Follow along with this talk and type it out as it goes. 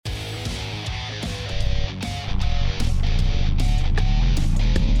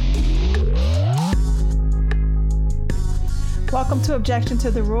welcome to Objection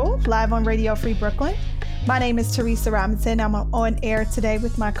to the Rule, live on Radio Free Brooklyn. My name is Teresa Robinson. I'm on air today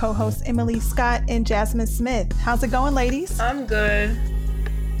with my co-hosts Emily Scott and Jasmine Smith. How's it going, ladies? I'm good.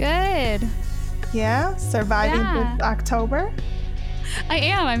 Good. Yeah, surviving this October. I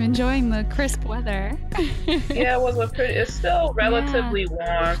am. I'm enjoying the crisp weather. Yeah, it's still relatively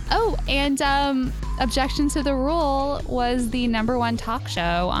warm. Oh, and Objection to the Rule was the #1 talk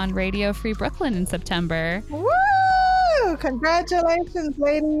show on Radio Free Brooklyn in September. Woo! Congratulations,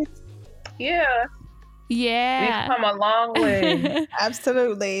 ladies. Yeah. Yeah. We've come a long way.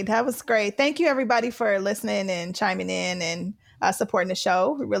 Absolutely. That was great. Thank you, everybody, for listening and chiming in and supporting the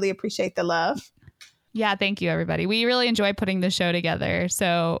show. We really appreciate the love. Yeah, thank you, everybody. We really enjoy putting the show together.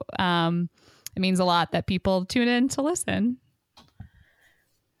 So it means a lot that people tune in to listen.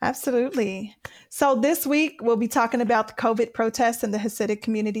 Absolutely. So this week, we'll be talking about the COVID protests in the Hasidic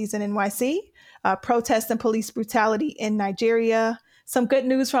communities in NYC, protests and police brutality in Nigeria, some good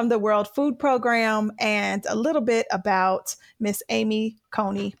news from the World Food Program, and a little bit about Miss Amy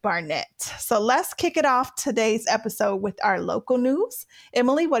Coney Barnett. So let's kick it off today's episode with our local news.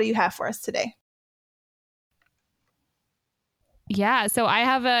 Emily, what do you have for us today? Yeah, so I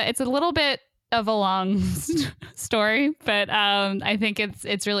have it's a little bit of a long story, but I think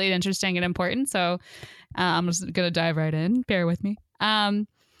it's really interesting and important. So I'm just going to dive right in. Bear with me.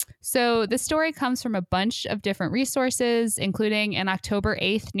 So the story comes from a bunch of different resources, including an October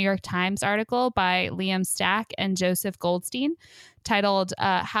 8th New York Times article by Liam Stack and Joseph Goldstein titled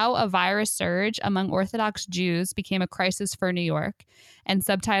How a Virus Surge Among Orthodox Jews Became a Crisis for New York, and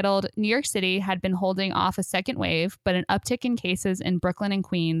subtitled New York City had been holding off a second wave, but an uptick in cases in Brooklyn and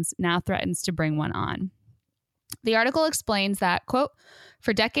Queens now threatens to bring one on. The article explains that, quote,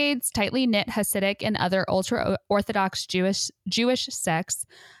 for decades, tightly knit Hasidic and other ultra-Orthodox Jewish sects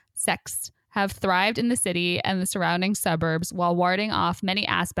have thrived in the city and the surrounding suburbs while warding off many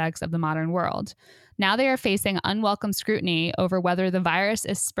aspects of the modern world. Now they are facing unwelcome scrutiny over whether the virus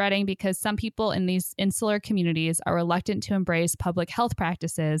is spreading because some people in these insular communities are reluctant to embrace public health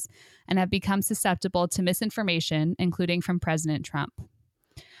practices and have become susceptible to misinformation, including from President Trump.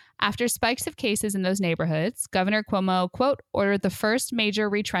 After spikes of cases in those neighborhoods, Governor Cuomo, quote, ordered the first major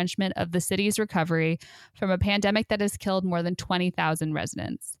retrenchment of the city's recovery from a pandemic that has killed more than 20,000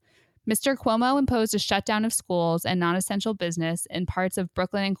 residents. Mr. Cuomo imposed a shutdown of schools and non-essential business in parts of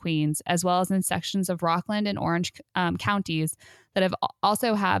Brooklyn and Queens, as well as in sections of Rockland and Orange counties that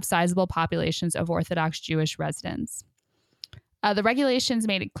also have sizable populations of Orthodox Jewish residents. The regulations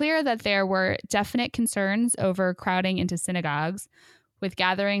made it clear that there were definite concerns over crowding into synagogues, with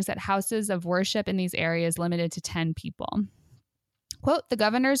gatherings at houses of worship in these areas limited to 10 people. Quote, the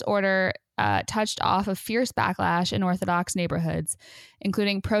governor's order touched off a fierce backlash in Orthodox neighborhoods,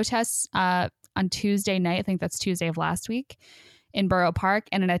 including protests on Tuesday night, I think that's Tuesday of last week, in Borough Park,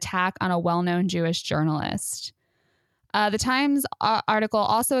 and an attack on a well-known Jewish journalist. The Times article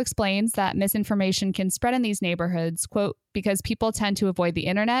also explains that misinformation can spread in these neighborhoods, quote, because people tend to avoid the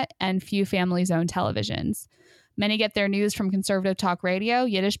internet and few families own televisions. Many get their news from conservative talk radio,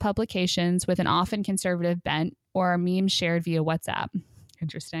 Yiddish publications with an often conservative bent, or memes shared via WhatsApp.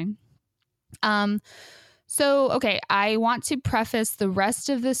 Interesting. Okay, I want to preface the rest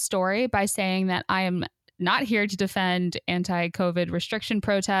of this story by saying that I am not here to defend anti-COVID restriction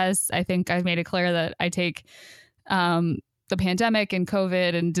protests. I think I've made it clear that I take the pandemic and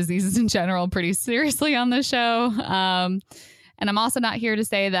COVID and diseases in general pretty seriously on the show. And I'm also not here to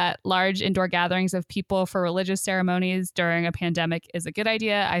say that large indoor gatherings of people for religious ceremonies during a pandemic is a good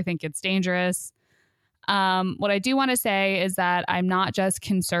idea. I think it's dangerous. What I do want to say is that I'm not just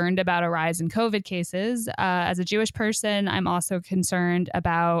concerned about a rise in COVID cases. As a Jewish person, I'm also concerned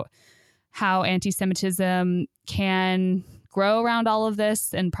about how anti-Semitism can grow around all of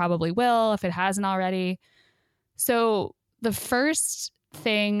this and probably will if it hasn't already. So the first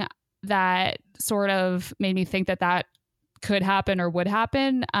thing that sort of made me think that could happen or would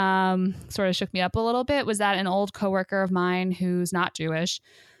happen, sort of shook me up a little bit, was that an old coworker of mine who's not Jewish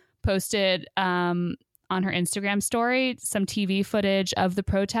posted on her Instagram story some TV footage of the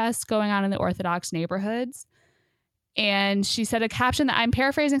protests going on in the Orthodox neighborhoods. And she said a caption that I'm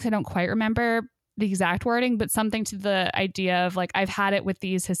paraphrasing because I don't quite remember the exact wording, but something to the idea of like, I've had it with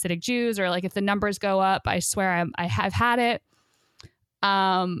these Hasidic Jews, or like, if the numbers go up, I swear I have had it.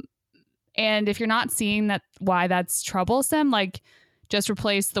 And if you're not seeing that, why that's troublesome, like just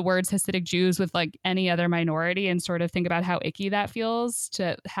replace the words Hasidic Jews with like any other minority and sort of think about how icky that feels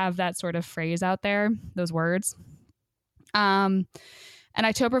to have that sort of phrase out there, those words. An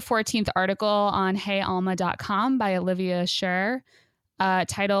October 14th article on heyalma.com by Olivia Scher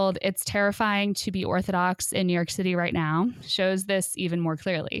titled "It's Terrifying to Be Orthodox in New York City Right Now," shows this even more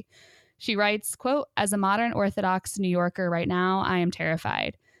clearly. She writes, quote, "As a modern Orthodox New Yorker right now, I am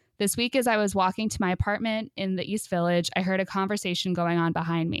terrified. This week as I was walking to my apartment in the East Village, I heard a conversation going on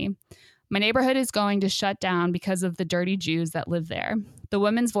behind me. My neighborhood is going to shut down because of the dirty Jews that live there." The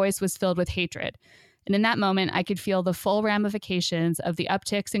woman's voice was filled with hatred. And in that moment, I could feel the full ramifications of the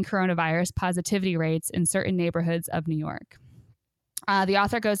upticks in coronavirus positivity rates in certain neighborhoods of New York. The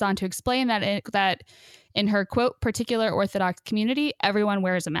author goes on to explain that in her, quote, particular Orthodox community, everyone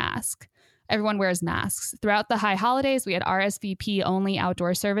wears a mask. Everyone wears masks. Throughout the high holidays, we had RSVP-only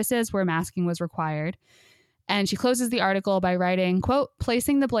outdoor services where masking was required. And she closes the article by writing, quote,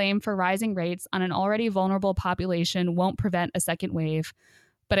 "Placing the blame for rising rates on an already vulnerable population won't prevent a second wave,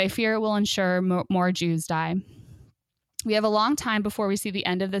 but I fear it will ensure more Jews die. We have a long time before we see the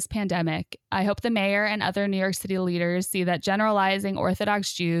end of this pandemic. I hope the mayor and other New York City leaders see that generalizing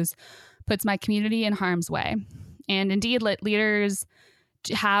Orthodox Jews puts my community in harm's way." And indeed, leaders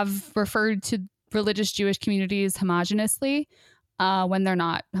have referred to religious Jewish communities homogeneously when they're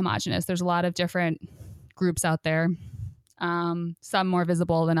not homogenous. There's a lot of different groups out there, some more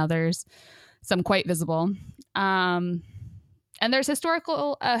visible than others, some quite visible. And there's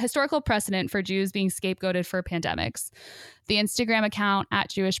historical precedent for Jews being scapegoated for pandemics. The Instagram account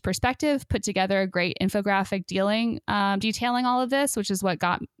 @JewishPerspective put together a great infographic detailing all of this, which is what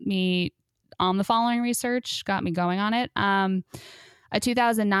got me on the following research, got me going on it. A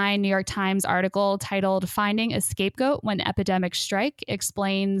 2009 New York Times article titled "Finding a Scapegoat When Epidemics Strike"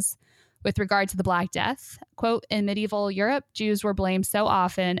 explains, with regard to the Black Death, quote, "In medieval Europe, Jews were blamed so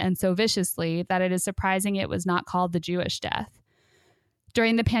often and so viciously that it is surprising it was not called the Jewish death.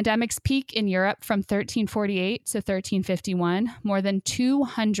 During the pandemic's peak in Europe from 1348 to 1351, more than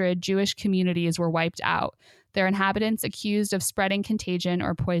 200 Jewish communities were wiped out, their inhabitants accused of spreading contagion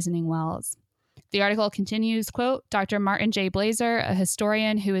or poisoning wells." The article continues, quote, "Dr. Martin J. Blazer, a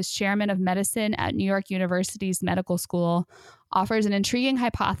historian who is chairman of medicine at New York University's medical school, offers an intriguing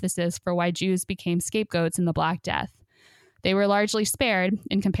hypothesis for why Jews became scapegoats in the Black Death. They were largely spared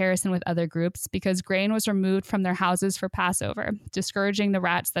in comparison with other groups because grain was removed from their houses for Passover, discouraging the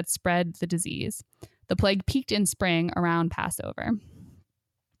rats that spread the disease. The plague peaked in spring around Passover."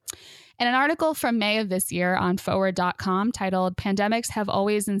 In an article from May of this year on forward.com titled "Pandemics Have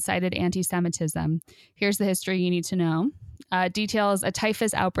Always Incited Anti-Semitism. Here's the History You Need to Know," details a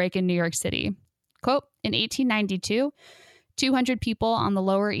typhus outbreak in New York City. Quote, "In 1892, 200 people on the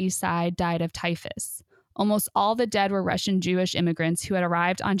Lower East Side died of typhus. Almost all the dead were Russian Jewish immigrants who had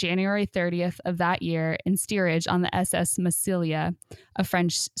arrived on January 30th of that year in steerage on the SS Massilia, a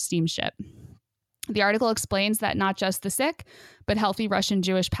French steamship. The article explains that not just the sick, but healthy Russian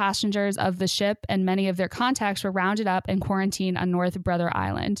Jewish passengers of the ship and many of their contacts were rounded up and quarantined on North Brother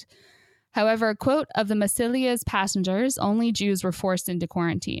Island. However, quote, "Of the Massilia's passengers, only Jews were forced into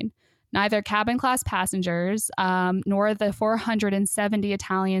quarantine. Neither cabin class passengers nor the 470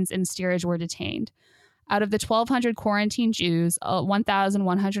 Italians in steerage were detained. Out of the 1,200 quarantined Jews,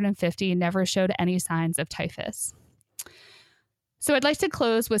 1,150 never showed any signs of typhus." So I'd like to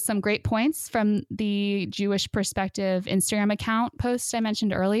close with some great points from the Jewish Perspective Instagram account post I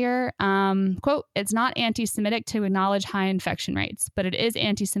mentioned earlier. Quote, "It's not anti-Semitic to acknowledge high infection rates, but it is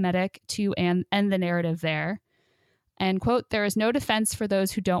anti-Semitic to end the narrative there. And quote, "There is no defense for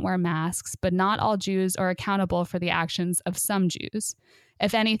those who don't wear masks, but not all Jews are accountable for the actions of some Jews.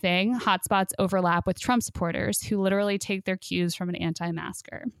 If anything, hotspots overlap with Trump supporters who literally take their cues from an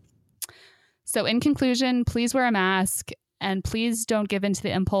anti-masker." So in conclusion, please wear a mask and please don't give in to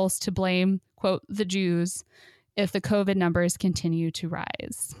the impulse to blame, quote, "the Jews" if the COVID numbers continue to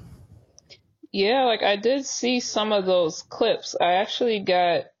rise. Yeah, like I did see some of those clips. I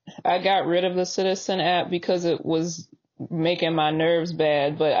got rid of the Citizen app because it was making my nerves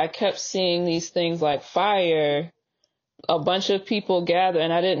bad, but I kept seeing these things like fire, a bunch of people gather,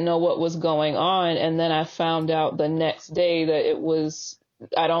 and I didn't know what was going on. And then I found out the next day that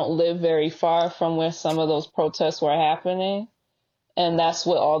I don't live very far from where some of those protests were happening. And that's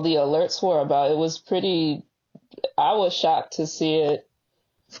what all the alerts were about. It was I was shocked to see it.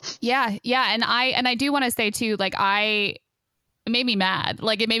 Yeah. And I do want to say too, like it made me mad.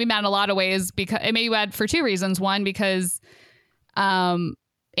 Like it made me mad in a lot of ways because it made me mad for two reasons. One, because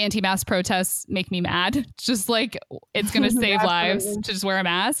anti-mask protests make me mad. Just like it's going to save lives to just wear a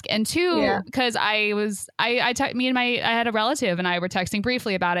mask. And two, because I had a relative and I were texting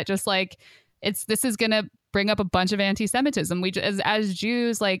briefly about it. Just like this is going to bring up a bunch of anti-Semitism. We as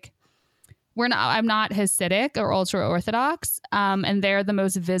Jews, like I'm not Hasidic or ultra Orthodox. And they're the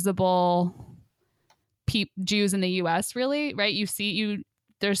most visible Jews in the US, really, right?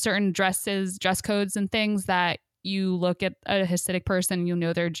 There's certain dress codes and things that you look at a Hasidic person, you'll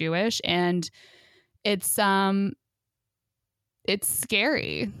know they're Jewish. And it's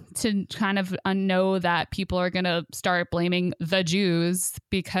scary to kind of know that people are going to start blaming the Jews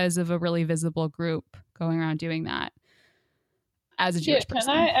because of a really visible group going around doing that as a Jewish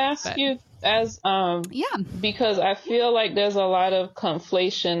person. Can I ask you because I feel like there's a lot of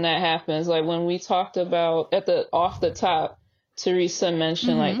conflation that happens. Like when we talked about off the top, Teresa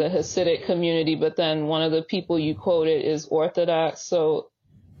mentioned like the Hasidic community, but then one of the people you quoted is Orthodox. So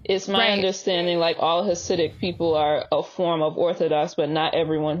it's my understanding like all Hasidic people are a form of Orthodox, but not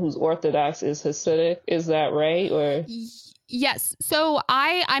everyone who's Orthodox is Hasidic. Is that right? Or yes. So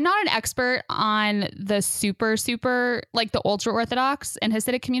I'm not an expert on the super like the ultra Orthodox and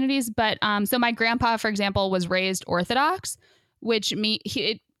Hasidic communities, but so my grandpa, for example, was raised Orthodox, which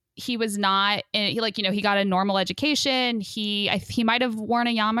he was not he got a normal education. He might have worn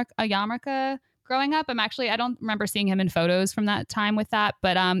a yarmulke growing up. I don't remember seeing him in photos from that time with that,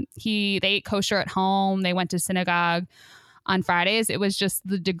 but they ate kosher at home. They went to synagogue on Fridays. It was just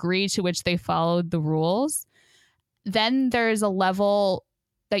the degree to which they followed the rules. Then there's a level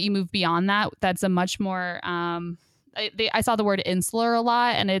that you move beyond that. That's a much more, I saw the word insular a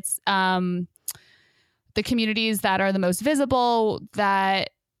lot, and it's the communities that are the most visible,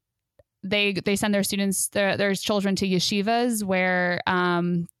 that they send their students, their children to yeshivas where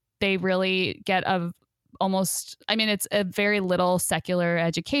they really get it's a very little secular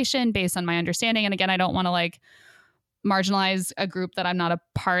education based on my understanding. And again, I don't want to like marginalize a group that I'm not a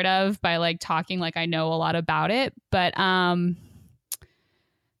part of by like talking like I know a lot about it. But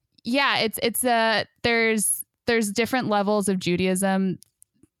there's different levels of Judaism.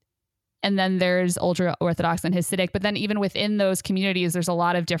 And then there's ultra Orthodox and Hasidic. But then even within those communities, there's a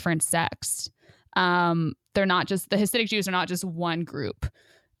lot of different sects. The Hasidic Jews are not just one group.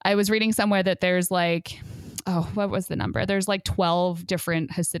 I was reading somewhere that there's like, what was the number? There's like 12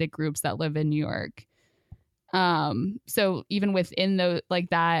 different Hasidic groups that live in New York. So even within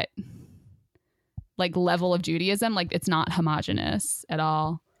that like level of Judaism, like it's not homogenous at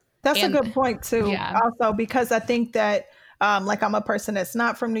all. That's a good point too. Yeah. Also, because I think that like I'm a person that's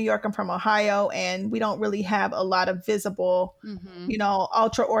not from New York, I'm from Ohio, and we don't really have a lot of visible,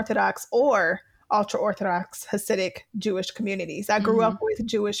 ultra Orthodox or ultra Orthodox Hasidic Jewish communities. I grew up with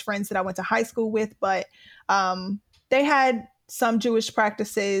Jewish friends that I went to high school with, but they had some Jewish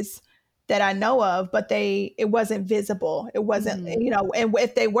practices that I know of, but it wasn't visible. It wasn't, and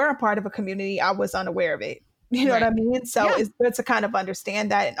if they were a part of a community, I was unaware of it. You know what I mean? So it's good to kind of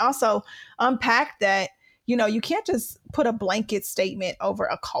understand that and also unpack that, you can't just put a blanket statement over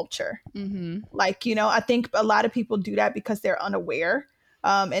a culture. Like, I think a lot of people do that because they're unaware.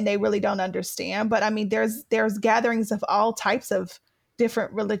 And they really don't understand. But I mean, there's gatherings of all types of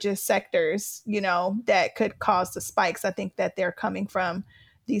different religious sectors, that could cause the spikes. I think that they're coming from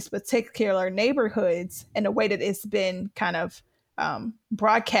these particular neighborhoods, and the way that it's been kind of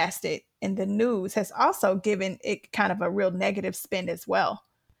broadcasted in the news has also given it kind of a real negative spin as well,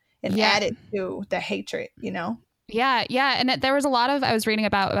 and added to the hatred, Yeah. And there was a lot of, I was reading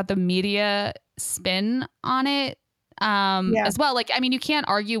about the media spin on it. As well. Like, I mean, you can't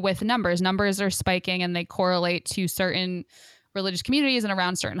argue with numbers. Numbers are spiking and they correlate to certain religious communities and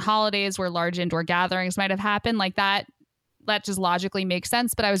around certain holidays where large indoor gatherings might have happened. Like that just logically makes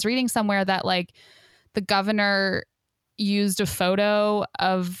sense. But I was reading somewhere that like the governor used a photo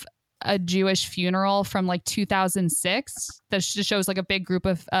of a Jewish funeral from like 2006 that just shows like a big group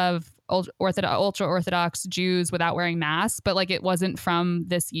of ultra Orthodox Jews without wearing masks, but like it wasn't from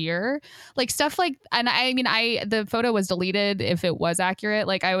this year, like stuff like, and I mean, the photo was deleted if it was accurate.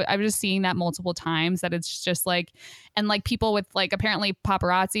 Like I was just seeing that multiple times, that it's just like, and like people with like apparently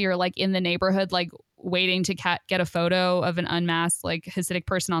paparazzi or like in the neighborhood, like waiting to get a photo of an unmasked like Hasidic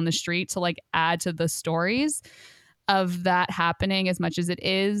person on the street to like add to the stories of that happening as much as it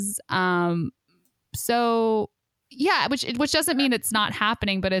is. So yeah, which doesn't mean it's not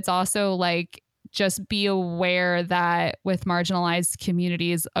happening, but it's also like, just be aware that with marginalized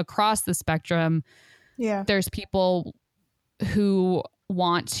communities across the spectrum, there's people who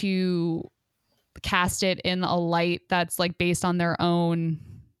want to cast it in a light that's like based on their own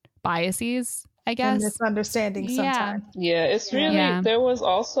biases, I guess. And misunderstanding sometimes. Yeah, it's really, there was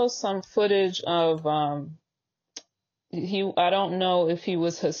also some footage of, I don't know if he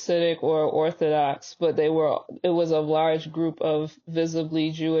was Hasidic or Orthodox, but it was a large group of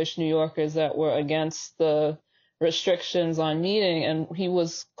visibly Jewish New Yorkers that were against the restrictions on meeting. And he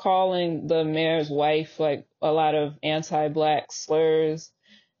was calling the mayor's wife like a lot of anti-Black slurs,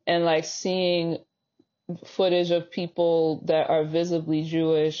 and like seeing footage of people that are visibly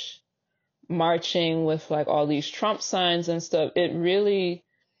Jewish marching with like all these Trump signs and stuff, it really,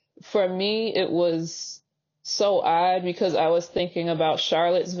 for me, it was so odd because I was thinking about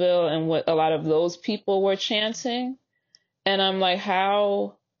Charlottesville and what a lot of those people were chanting. And I'm like,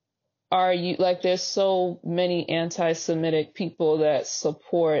 how are you, like, there's so many anti-Semitic people that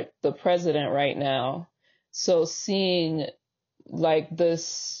support the president right now. So seeing like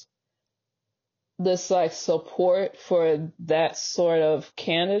this like support for that sort of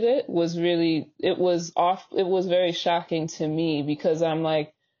candidate was really, it was very shocking to me, because I'm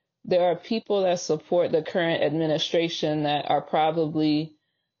like, there are people that support the current administration that are probably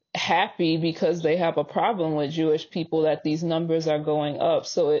happy because they have a problem with Jewish people that these numbers are going up.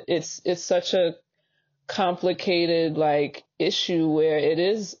 So it's such a complicated like issue where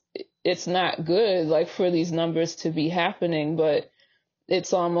it's not good like for these numbers to be happening, but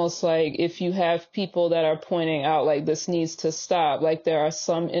it's almost like if you have people that are pointing out like this needs to stop, like there are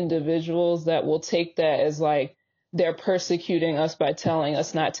some individuals that will take that as like they're persecuting us by telling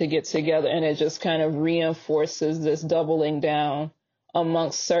us not to get together, and it just kind of reinforces this doubling down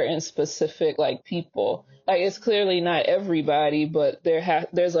amongst certain specific like people. Like it's clearly not everybody, but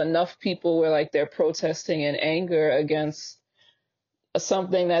there's enough people where like they're protesting in anger against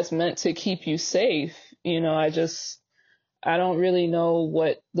something that's meant to keep you safe. You know, I don't really know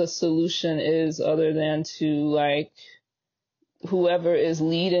what the solution is other than to like whoever is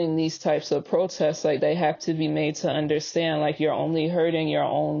leading these types of protests, like they have to be made to understand like you're only hurting your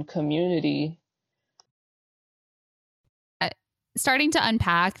own community. Starting to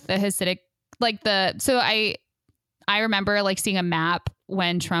unpack the Hasidic, so I remember like seeing a map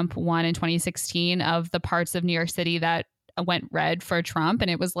when Trump won in 2016 of the parts of New York City that went red for Trump,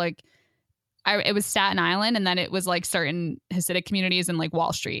 and it was like it was Staten Island, and then it was like certain Hasidic communities and like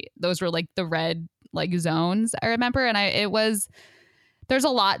Wall Street. Those were like the red like zones, I remember. And there's a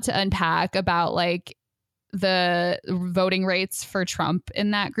lot to unpack about like the voting rates for Trump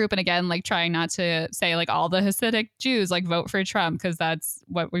in that group. And again, like trying not to say like all the Hasidic Jews like vote for Trump, because that's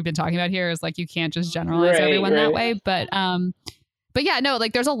what we've been talking about here, is like you can't just generalize everyone that way. But yeah, no,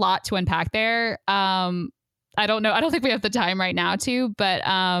 like there's a lot to unpack there. I don't know. I don't think we have the time right now to, but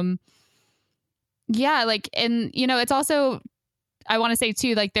yeah, like, and you know, it's also, I want to say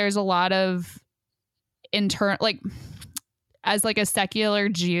too, like there's a lot of like as like a secular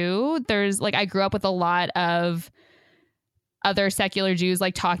Jew, there's like, I grew up with a lot of other secular Jews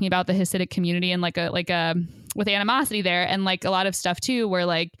like talking about the Hasidic community and like a with animosity there, and like a lot of stuff too where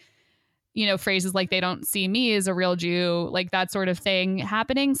like, you know, phrases like they don't see me as a real Jew, like that sort of thing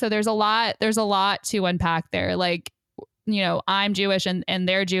happening. So there's a lot to unpack there. Like, you know, I'm Jewish and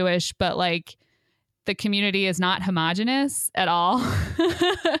they're Jewish, but like the community is not homogenous at all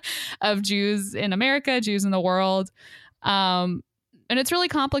of Jews in America, Jews in the world. And it's really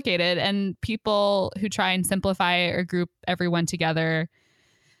complicated, and people who try and simplify or group everyone together,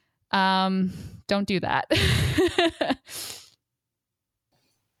 don't do that.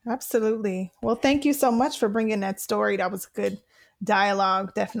 Absolutely. Well, thank you so much for bringing that story. That was a good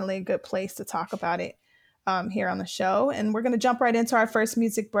dialogue. Definitely a good place to talk about it here on the show. And we're going to jump right into our first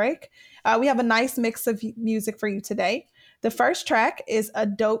music break. We have a nice mix of music for you today. The first track is a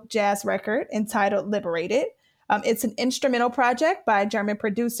dope jazz record entitled Liberated. It's an instrumental project by a German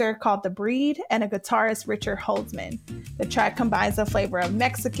producer called The Breed and a guitarist, Richard Holzman. The track combines a flavor of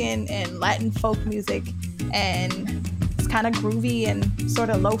Mexican and Latin folk music, and it's kind of groovy and sort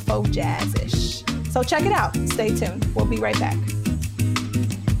of lo-fi jazz-ish. So check it out. Stay tuned. We'll be right back.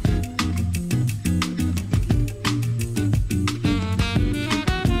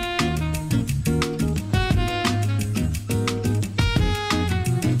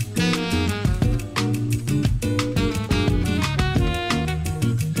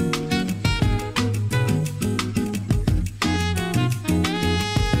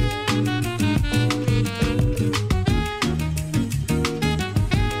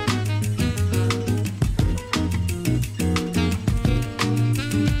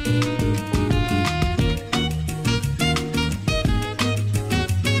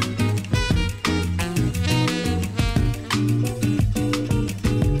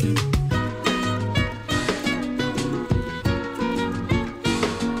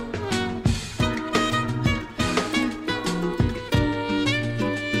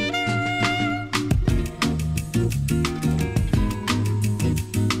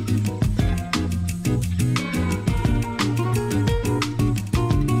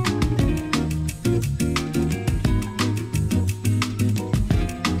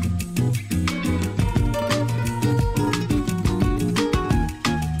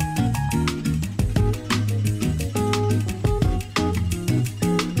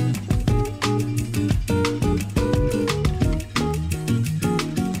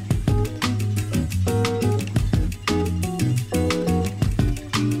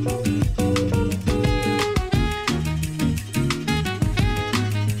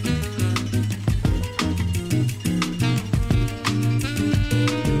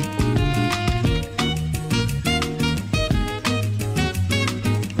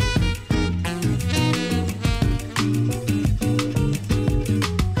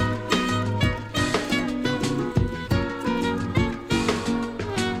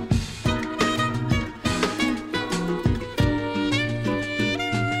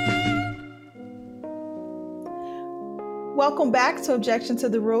 Welcome back to Objection to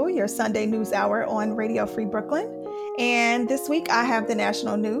the Rule, your Sunday news hour on Radio Free Brooklyn. And this week I have the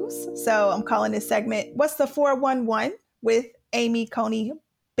national news. So I'm calling this segment, What's the 411 with Amy Coney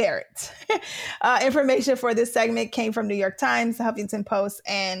Barrett. Information for this segment came from New York Times, the Huffington Post,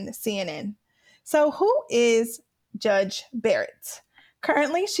 and CNN. So who is Judge Barrett?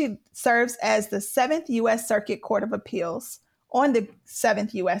 Currently, she serves as the 7th U.S. Circuit Court of Appeals on the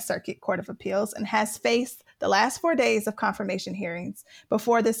 7th U.S. Circuit Court of Appeals and has faced the last 4 days of confirmation hearings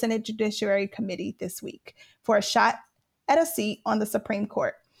before the Senate Judiciary Committee this week for a shot at a seat on the Supreme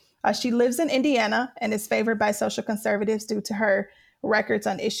Court. She lives in Indiana and is favored by social conservatives due to her records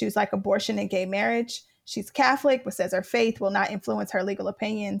on issues like abortion and gay marriage. She's Catholic, but says her faith will not influence her legal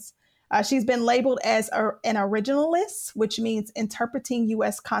opinions. She's been labeled as an originalist, which means interpreting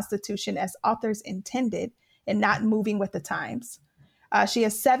U.S. Constitution as authors intended and not moving with the times. She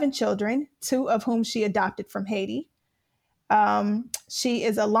has 7 children, 2 of whom she adopted from Haiti. She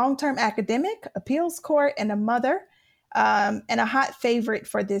is a long-term academic, appeals court, and a mother, and a hot favorite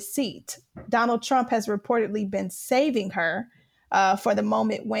for this seat. Donald Trump has reportedly been saving her for the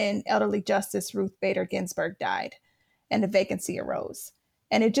moment when elderly Justice Ruth Bader Ginsburg died and the vacancy arose.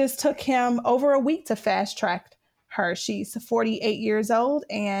 And it just took him over a week to fast track her. She's 48 years old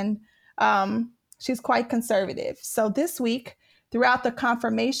and she's quite conservative. So this week, throughout the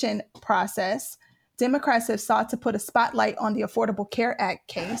confirmation process, Democrats have sought to put a spotlight on the Affordable Care Act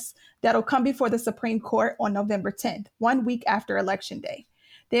case that'll come before the Supreme Court on November 10th, 1 week after Election Day.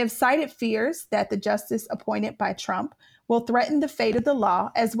 They have cited fears that the justice appointed by Trump will threaten the fate of the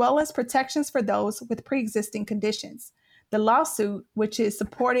law, as well as protections for those with pre-existing conditions. The lawsuit, which is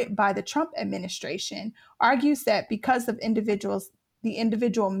supported by the Trump administration, argues that because of the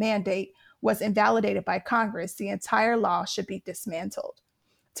individual mandate was invalidated by Congress, the entire law should be dismantled.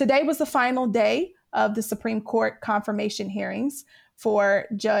 Today was the final day of the Supreme Court confirmation hearings for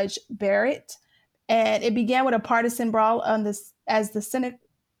Judge Barrett, and it began with a partisan brawl as the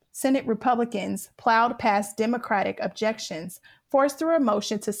Senate Republicans plowed past Democratic objections, forced through a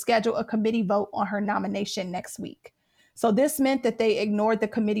motion to schedule a committee vote on her nomination next week. So this meant that they ignored the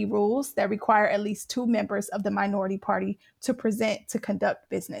committee rules that require at least 2 members of the minority party to present to conduct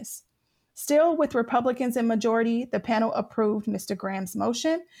business. Still, with Republicans in majority, the panel approved Mr. Graham's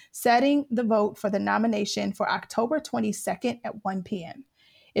motion, setting the vote for the nomination for October 22nd at 1 p.m.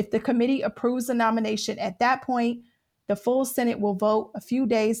 If the committee approves the nomination at that point, the full Senate will vote a few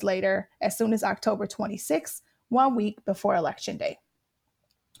days later, as soon as October 26th, 1 week before Election Day.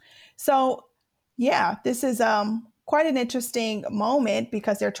 So, yeah, this is quite an interesting moment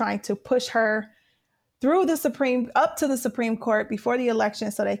because they're trying to push her through up to the Supreme Court before the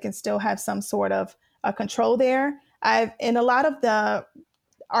election so they can still have some sort of control there. In a lot of the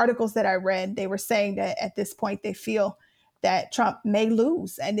articles that I read, they were saying that at this point they feel that Trump may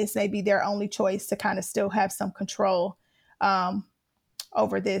lose and this may be their only choice to kind of still have some control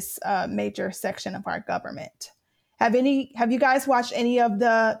over this major section of our government. Have you guys watched any of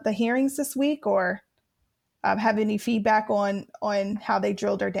the hearings this week or have any feedback on how they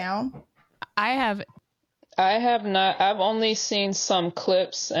drilled her down? I have not. I've only seen some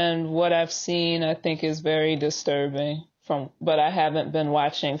clips, and what I've seen I think is very disturbing. But I haven't been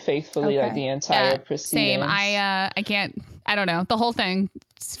watching faithfully like the entire proceedings. Same. I can't. I don't know. The whole thing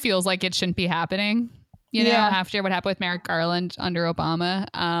feels like it shouldn't be happening. You know, after what happened with Merrick Garland under Obama,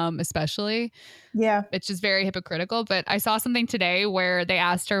 especially. Yeah, it's just very hypocritical. But I saw something today where they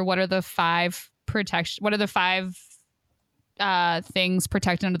asked her what are the 5 things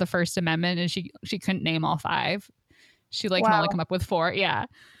protected under the First Amendment, and she couldn't name all 5. She can only come up with 4. Yeah.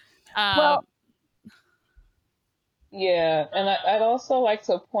 Yeah, and I'd also like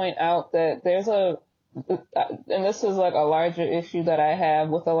to point out that there's and this is like a larger issue that I have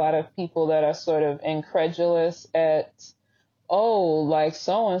with a lot of people that are sort of incredulous at, like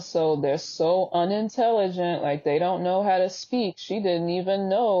so-and-so, they're so unintelligent, like they don't know how to speak. She didn't even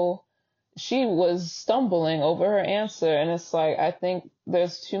know. She was stumbling over her answer. And it's like, I think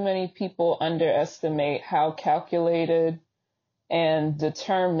there's too many people underestimate how calculated and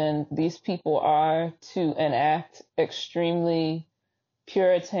determined these people are to enact extremely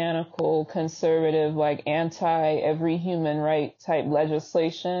puritanical, conservative, like anti every human right type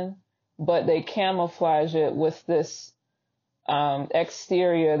legislation, but they camouflage it with this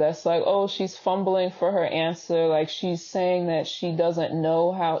exterior that's like, she's fumbling for her answer, like she's saying that she doesn't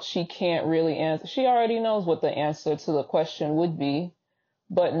know how, she can't really answer. She already knows what the answer to the question would be,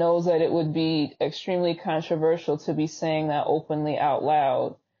 but knows that it would be extremely controversial to be saying that openly out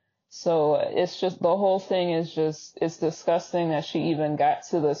loud. So it's just the whole thing is just, it's disgusting that she even got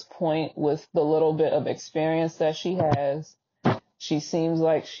to this point with the little bit of experience that she has. She seems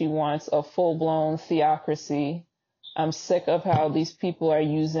like she wants a full-blown theocracy. I'm sick of how these people are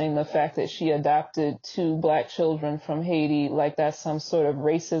using the fact that she adopted 2 Black children from Haiti like that's some sort of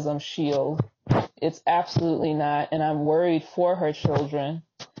racism shield. It's absolutely not, and I'm worried for her children.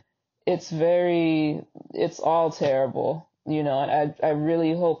 It's all terrible, and I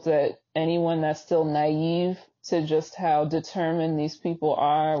really hope that anyone that's still naive to just how determined these people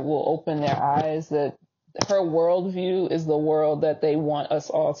are will open their eyes that her worldview is the world that they want us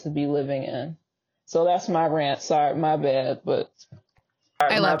all to be living in. So that's my rant. Sorry, my bad, but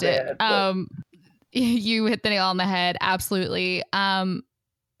I loved it. You hit the nail on the head. Absolutely. The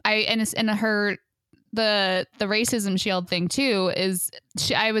racism shield thing too is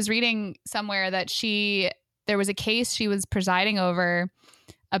I was reading somewhere that there was a case she was presiding over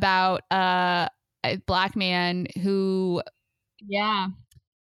about a Black man who, yeah.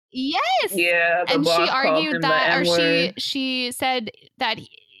 Yes. Yeah. And she argued that, or she said that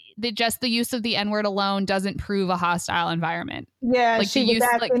just the use of the N-word alone doesn't prove a hostile environment. Yeah, like she was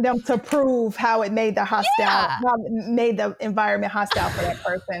asking them to prove how it made how it made the environment hostile for that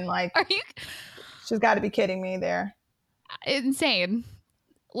person. Like, she's got to be kidding me there. Insane.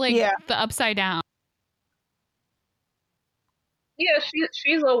 Like the upside down. Yeah,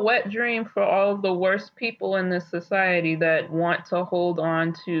 she's a wet dream for all of the worst people in this society that want to hold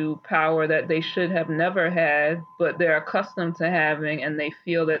on to power that they should have never had, but they're accustomed to having, and they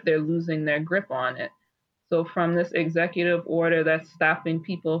feel that they're losing their grip on it. So from this executive order that's stopping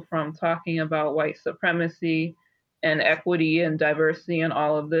people from talking about white supremacy and equity and diversity and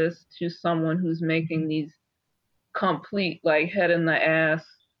all of this, to someone who's making these complete, like, head in the ass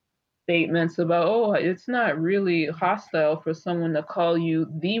statements about, it's not really hostile for someone to call you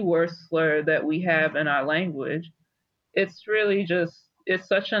the worst slur that we have in our language. It's really just, it's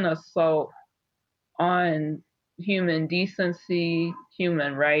such an assault on human decency,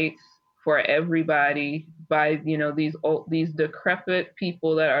 human rights for everybody by, these decrepit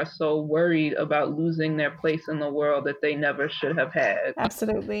people that are so worried about losing their place in the world that they never should have had.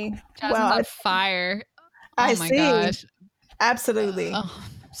 Absolutely. Jasmine's on fire. Oh my gosh. Absolutely.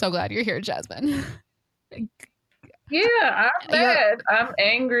 So glad you're here, Jasmine. Yeah, I'm mad. I'm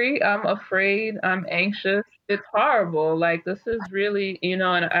angry. I'm afraid. I'm anxious. It's horrible. Like, this is really, and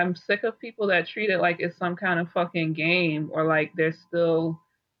I'm sick of people that treat it like it's some kind of fucking game, or like they're still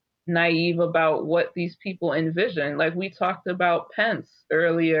naive about what these people envision. Like, we talked about Pence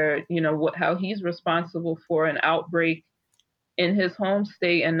earlier, how he's responsible for an outbreak in his home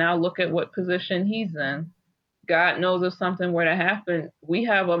state, and now look at what position he's in. God knows if something were to happen. We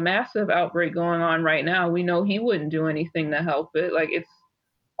have a massive outbreak going on right now. We know he wouldn't do anything to help it. Like, it's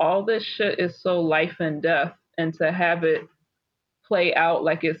all this shit is so life and death, and to have it play out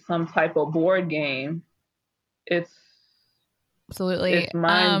like it's some type of board game, it's absolutely, it's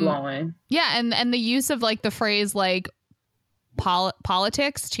mind blowing. Yeah, and the use of like the phrase like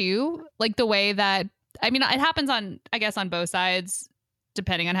politics too, like the way that, I mean, it happens on both sides,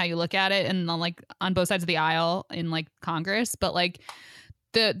 depending on how you look at it, and on both sides of the aisle in like Congress, but like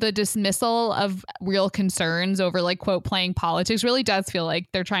the dismissal of real concerns over like, quote, playing politics really does feel like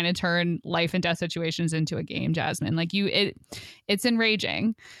they're trying to turn life and death situations into a game, Jasmine. Like, it's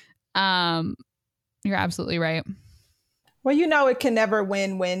enraging. You're absolutely right. Well, it can never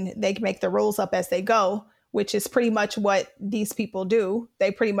win when they make the rules up as they go, which is pretty much what these people do.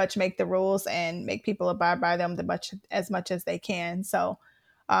 They pretty much make the rules and make people abide by them as much as they can. So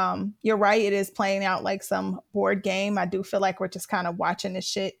you're right. It is playing out like some board game. I do feel like we're just kind of watching this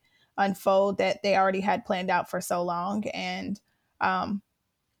shit unfold that they already had planned out for so long. And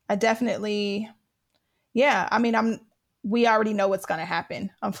I definitely, we already know what's going to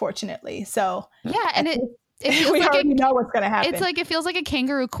happen, unfortunately. So yeah. And we already know what's going to happen. It's like, it feels like a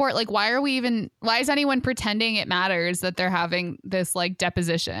kangaroo court. Like, why is anyone pretending it matters that they're having this like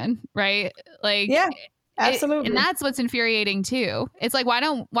deposition? Right. Like, yeah, absolutely. And that's what's infuriating too. It's like, why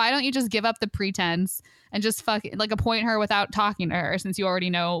don't you just give up the pretense and just appoint her without talking to her, since you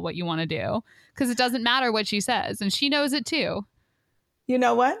already know what you want to do? Because it doesn't matter what she says. And she knows it too. You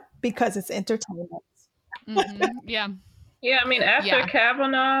know what? Because it's entertainment. Mm-hmm. Yeah. Yeah. I mean, after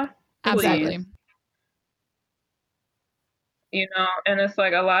Kavanaugh, absolutely. Please. And it's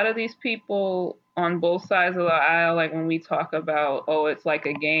like a lot of these people on both sides of the aisle, like when we talk about, it's like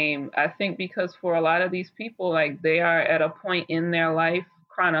a game, I think because for a lot of these people, like they are at a point in their life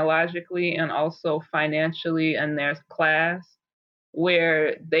chronologically and also financially in their class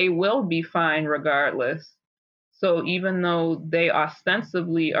where they will be fine regardless. So even though they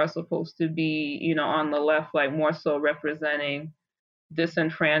ostensibly are supposed to be, on the left, like more so representing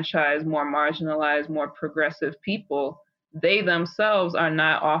disenfranchised, more marginalized, more progressive people, they themselves are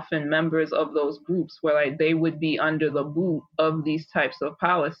not often members of those groups where like they would be under the boot of these types of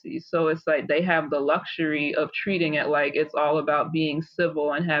policies. So it's like they have the luxury of treating it like it's all about being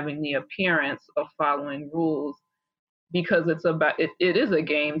civil and having the appearance of following rules, because it is a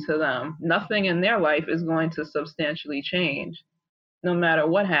game to them. Nothing in their life is going to substantially change. No matter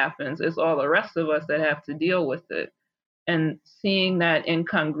what happens, it's all the rest of us that have to deal with it. And seeing that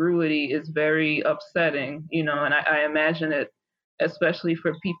incongruity is very upsetting, and I imagine it, especially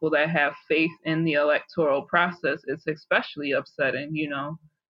for people that have faith in the electoral process, it's especially upsetting.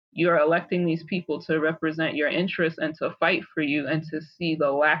 You're electing these people to represent your interests and to fight for you, and to see the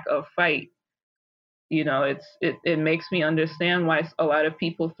lack of fight, it makes me understand why a lot of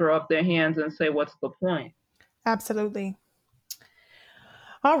people throw up their hands and say, what's the point? Absolutely.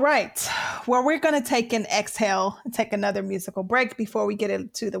 All right. Well, we're going to take an exhale and take another musical break before we get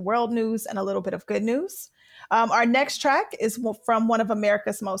into the world news and a little bit of good news. Our next track is from one of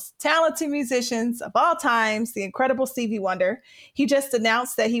America's most talented musicians of all times, the incredible Stevie Wonder. He just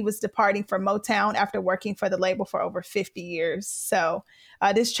announced that he was departing from Motown after working for the label for over 50 years. So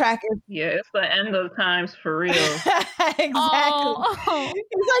this track is... Yeah, it's the end of times for real. Exactly. Oh.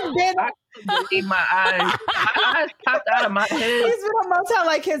 It's like been... I couldn't believe my eyes. My eyes popped out of my head. He's been on Motown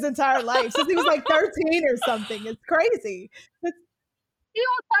like his entire life, since he was like 13 or something. It's crazy. He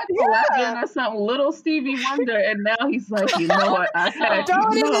was like 11 or something, little Stevie Wonder, and now he's like, you know what? I had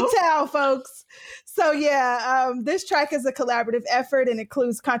Throw it in the towel, folks. So yeah, this track is a collaborative effort and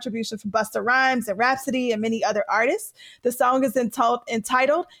includes contributions from Busta Rhymes and Rhapsody and many other artists. The song is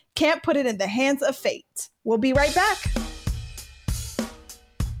entitled "Can't Put It in the Hands of Fate." We'll be right back.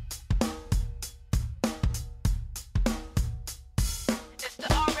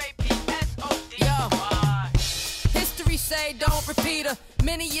 Say don't repeat her.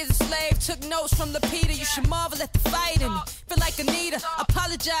 Many years a slave, took notes from Lapita. You should marvel at the fighting. Feel like Anita,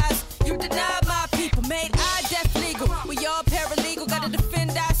 apologize. You denied my people, made I death legal. We all paralegal, gotta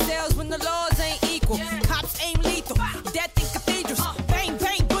defend ourselves when the laws ain't equal. Cops ain't lethal, death in cathedrals. Bang,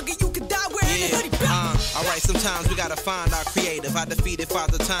 bang, boogie, you could die wearing a hoodie. Alright, sometimes we gotta find our creative. I defeated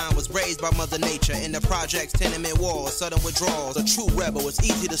Father Time, was raised by Mother Nature. In the projects, tenement walls, sudden withdrawals. A true rebel, it's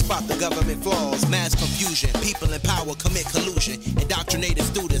easy to spot the government flaws. Mass confusion, people in power commit collusion. Indoctrinated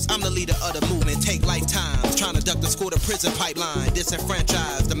students, I'm the leader of the movement. Take lifetimes, trying to duck the school to prison pipeline.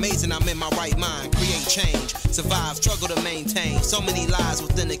 Disenfranchised, amazing I'm in my right mind. Create change, survive, struggle to maintain. So many lies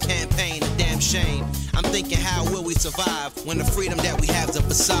within the campaign, a damn shame. I'm thinking, how will we survive when the freedom that we have's a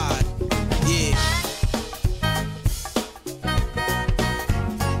facade? Yeah.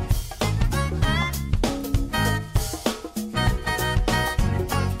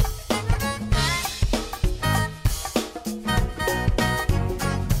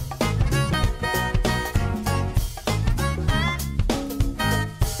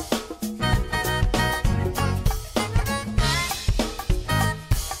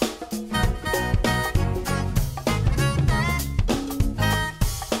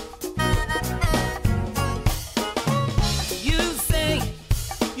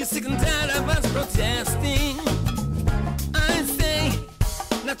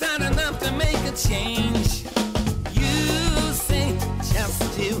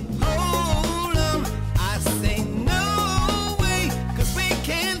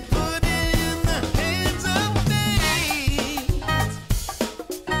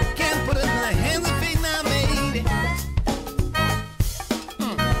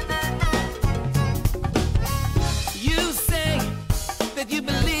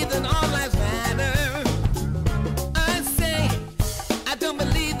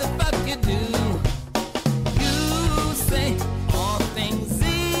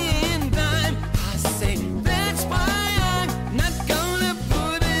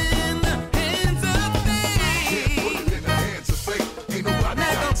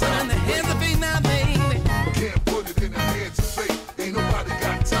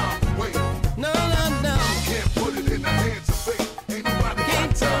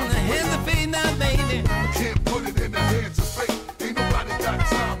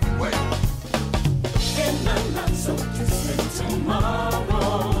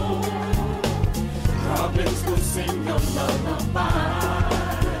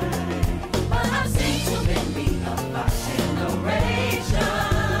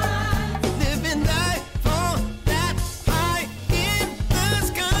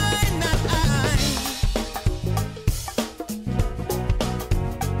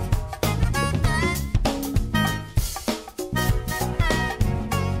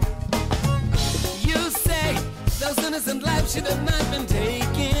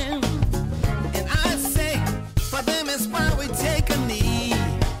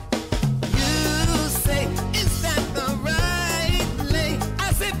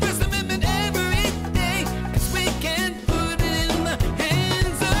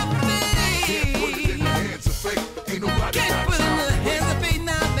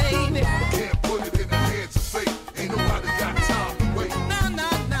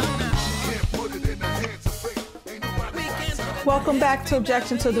 Welcome back to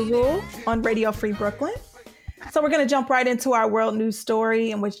Objection to the Rule on Radio Free Brooklyn. So we're going to jump right into our world news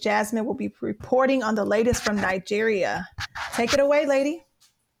story in which Jasmine will be reporting on the latest from Nigeria. Take it away, lady.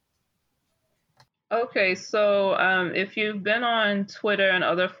 Okay, so if you've been on Twitter and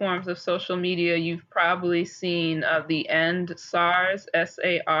other forms of social media, you've probably seen the End SARS,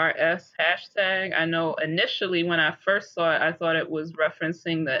 SARS hashtag. I know initially when I first saw it, I thought it was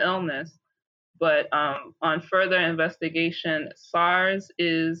referencing the illness. But on further investigation, SARS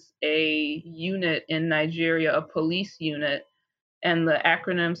is a unit in Nigeria, a police unit, and the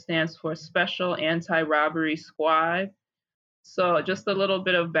acronym stands for Special Anti-Robbery Squad. So just a little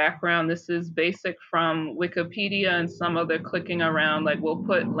bit of background. This is basic from Wikipedia and some other clicking around. Like we'll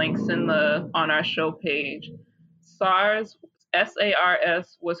put links on our show page. SARS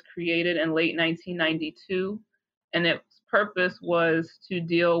was created in late 1992, and its purpose was to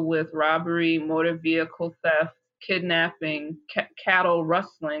deal with robbery, motor vehicle theft, kidnapping, cattle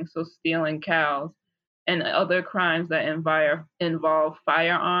rustling, so stealing cows, and other crimes that involve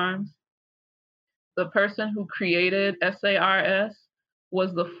firearms. The person who created SARS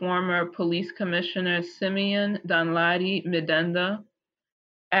was the former police commissioner Simeon Danladi Midenda.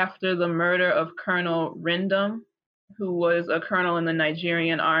 After the murder of Colonel Rindom, who was a colonel in the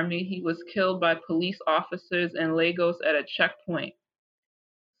Nigerian army, he was killed by police officers in Lagos at a checkpoint.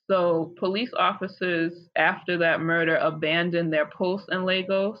 So police officers after that murder abandoned their posts in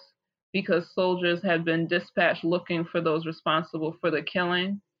Lagos because soldiers had been dispatched looking for those responsible for the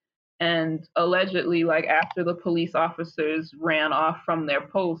killing. And allegedly, like after the police officers ran off from their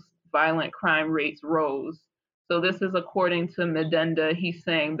posts, violent crime rates rose. So this is according to Midenda. He's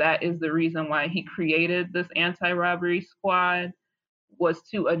saying that is the reason why he created this anti-robbery squad, was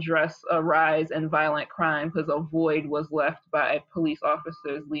to address a rise in violent crime because a void was left by police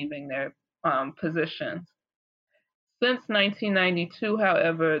officers leaving their positions. Since 1992,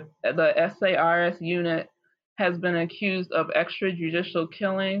 however, the SARS unit has been accused of extrajudicial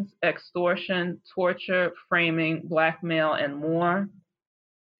killings, extortion, torture, framing, blackmail, and more.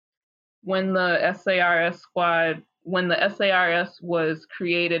 When the SARS was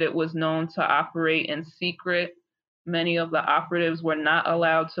created, it was known to operate in secret. Many of the operatives were not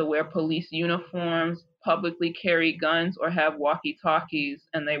allowed to wear police uniforms, publicly carry guns, or have walkie-talkies,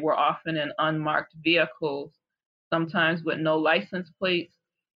 and they were often in unmarked vehicles, sometimes with no license plates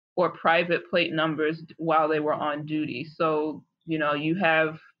or private plate numbers while they were on duty. So, you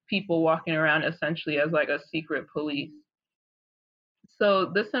have people walking around essentially as like a secret police. So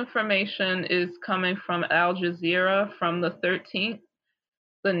this information is coming from Al Jazeera from the 13th.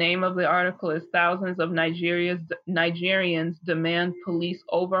 The name of the article is Thousands of Nigerians Demand Police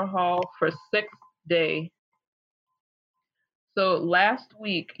Overhaul for Sixth Day. So last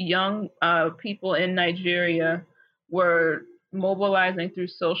week, young people in Nigeria were mobilizing through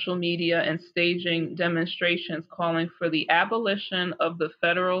social media and staging demonstrations calling for the abolition of the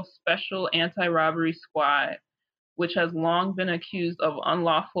Federal Special Anti-Robbery Squad, which has long been accused of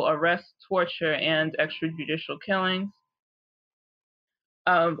unlawful arrest, torture, and extrajudicial killings.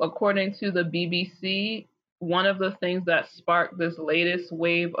 According to the BBC, one of the things that sparked this latest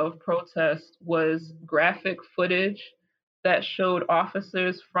wave of protest was graphic footage that showed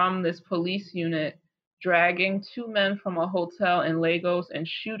officers from this police unit dragging two men from a hotel in Lagos and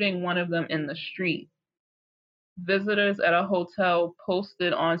shooting one of them in the street. Visitors at a hotel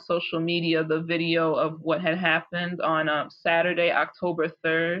posted on social media the video of what had happened on Saturday, October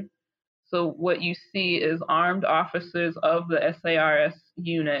 3rd. So what you see is armed officers of the SARS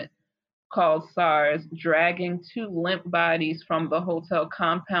unit called SARS dragging two limp bodies from the hotel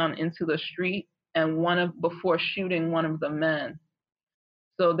compound into the street before shooting one of the men.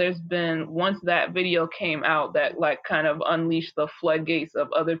 So there's been, once that video came out, that like kind of unleashed the floodgates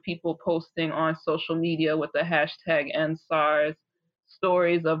of other people posting on social media with the hashtag #EndSARS,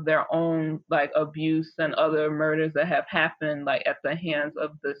 stories of their own like abuse and other murders that have happened like at the hands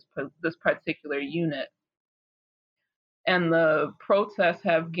of this particular unit. And the protests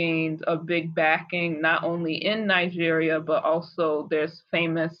have gained a big backing, not only in Nigeria, but also there's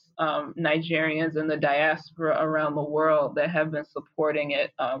famous Nigerians in the diaspora around the world that have been supporting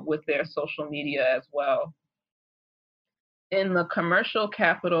it with their social media as well. In the commercial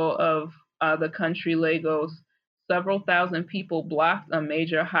capital of the country, Lagos, several thousand people blocked a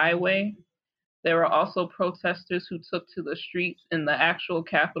major highway. There were also protesters who took to the streets in the actual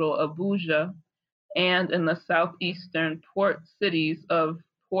capital, Abuja, and in the southeastern port cities of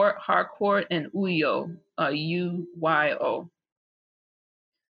Port Harcourt and Uyo, UYO.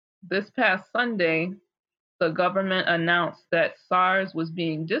 This past Sunday, the government announced that SARS was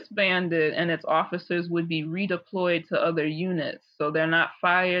being disbanded and its officers would be redeployed to other units. So they're not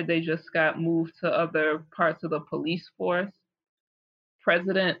fired, they just got moved to other parts of the police force.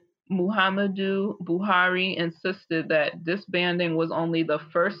 President Muhammadu Buhari insisted that disbanding was only the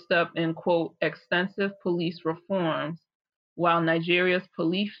first step in, quote, extensive police reforms, while Nigeria's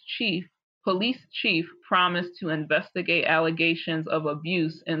police chief promised to investigate allegations of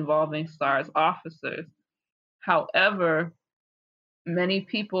abuse involving SARS officers. However, many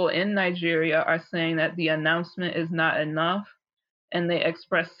people in Nigeria are saying that the announcement is not enough, and they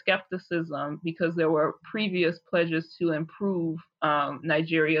express skepticism because there were previous pledges to improve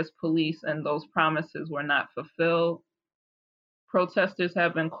Nigeria's police, and those promises were not fulfilled. Protesters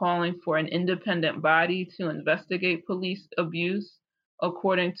have been calling for an independent body to investigate police abuse,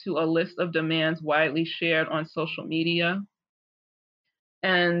 according to a list of demands widely shared on social media.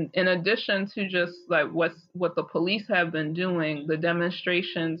 And in addition to just like what the police have been doing, the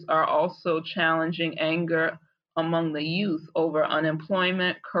demonstrations are also challenging anger among the youth over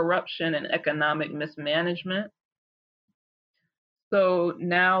unemployment, corruption, and economic mismanagement. So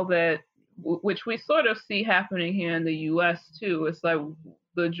now that, which we sort of see happening here in the US too, it's like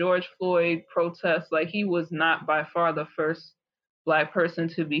the George Floyd protests, like he was not by far the first Black person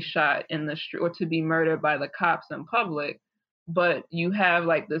to be shot in the street or to be murdered by the cops in public. But you have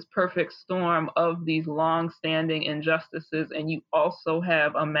like this perfect storm of these long-standing injustices, and you also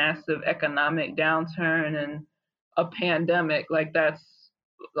have a massive economic downturn and a pandemic. Like that's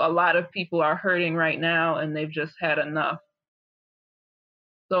a lot of people are hurting right now, and they've just had enough.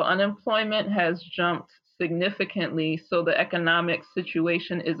 So unemployment has jumped significantly. So the economic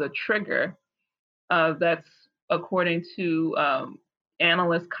situation is a trigger. That's according to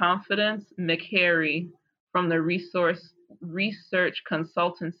analyst Confidence McHarry from the research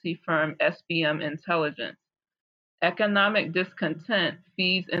consultancy firm SBM Intelligence. Economic discontent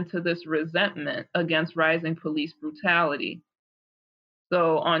feeds into this resentment against rising police brutality.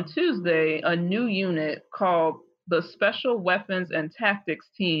 So on Tuesday, a new unit called the Special Weapons and Tactics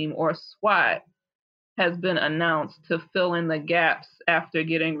Team, or SWAT, has been announced to fill in the gaps after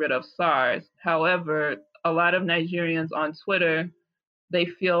getting rid of SARS. However, a lot of Nigerians on Twitter, they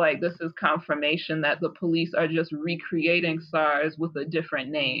feel like this is confirmation that the police are just recreating SARS with a different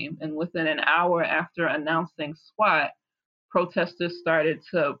name. And within an hour after announcing SWAT, protesters started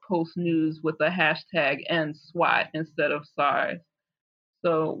to post news with the hashtag #EndSWAT instead of SARS.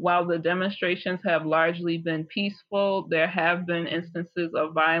 So while the demonstrations have largely been peaceful, there have been instances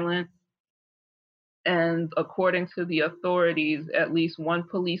of violence. And according to the authorities, at least one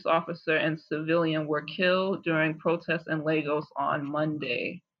police officer and civilian were killed during protests in Lagos on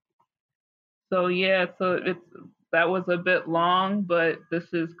Monday. So yeah, that was a bit long, but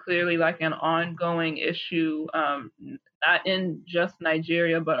this is clearly like an ongoing issue, not in just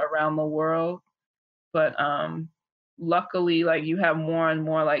Nigeria, but around the world. But luckily, like you have more and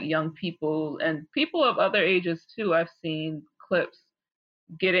more like young people and people of other ages too. I've seen clips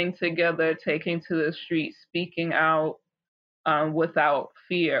getting together, taking to the street, speaking out without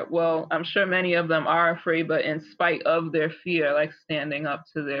fear. Well, I'm sure many of them are afraid, but in spite of their fear, like standing up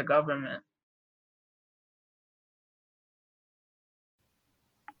to their government.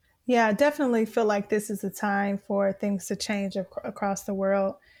 Yeah, I definitely feel like this is a time for things to change across the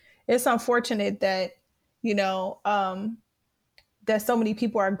world. It's unfortunate that, that so many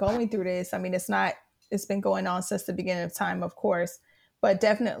people are going through this. I mean, it's been going on since the beginning of time, of course, but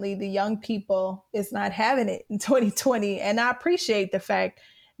definitely the young people is not having it in 2020. And I appreciate the fact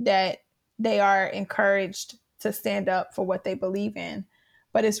that they are encouraged to stand up for what they believe in.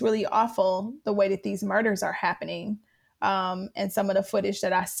 But it's really awful the way that these murders are happening. And some of the footage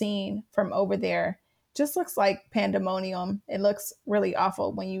that I've seen from over there just looks like pandemonium. It looks really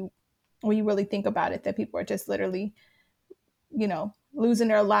awful when you really think about it, that people are just literally, losing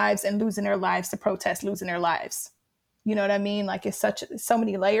their lives to protest, losing their lives. You know what I mean? Like it's so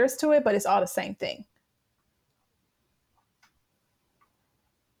many layers to it, but it's all the same thing.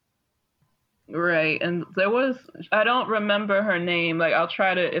 Right. And I don't remember her name. Like I'll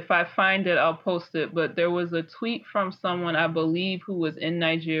try to, if I find it, I'll post it. But there was a tweet from someone, I believe, who was in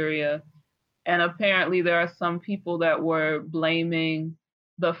Nigeria. And apparently there are some people that were blaming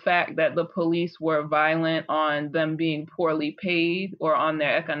the fact that the police were violent on them being poorly paid or on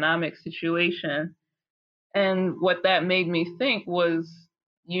their economic situation. And what that made me think was,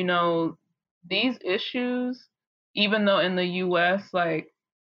 these issues, even though in the US, like,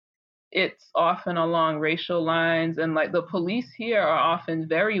 it's often along racial lines, and like the police here are often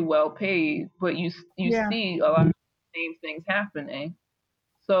very well paid, but you see a lot of the same things happening.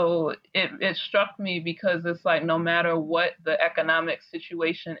 So it struck me because it's like no matter what the economic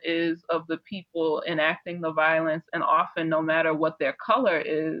situation is of the people enacting the violence, and often no matter what their color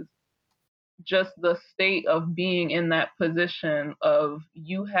is, just the state of being in that position of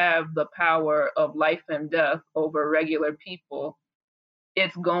you have the power of life and death over regular people,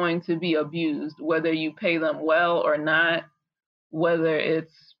 it's going to be abused, whether you pay them well or not, whether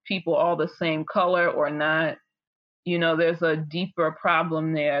it's people all the same color or not. You know, there's a deeper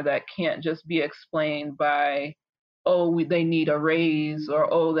problem there that can't just be explained by, oh, they need a raise,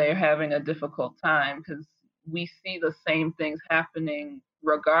 or oh, they're having a difficult time, because we see the same things happening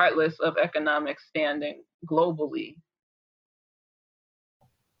regardless of economic standing globally.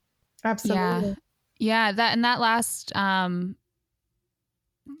 Absolutely. Yeah, that last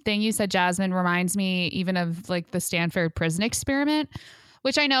thing you said, Jasmine, reminds me even of like the Stanford prison experiment,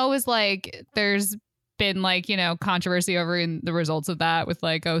 which I know is like there's been like, you know, controversy over in the results of that with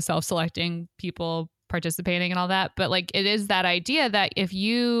like, oh, self-selecting people participating and all that. But like it is that idea that if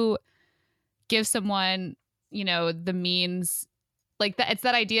you give someone, you know, the means, like that, it's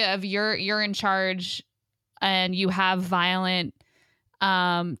that idea of you're in charge and you have violent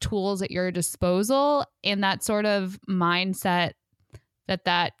tools at your disposal, and that sort of mindset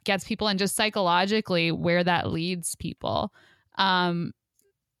that gets people, and just psychologically where that leads people.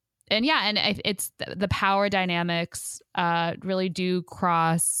 And yeah, and it's the power dynamics really do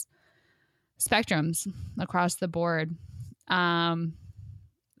cross spectrums across the board. How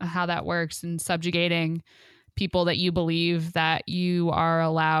that works, and subjugating people that you believe that you are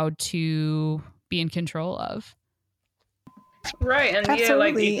allowed to be in control of. Right. And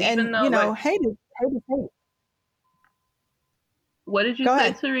Absolutely. yeah, like even and though, you know, like, hate is hate. what did you Go say,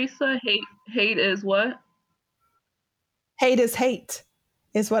 ahead. Teresa? Hate is what? Hate is hate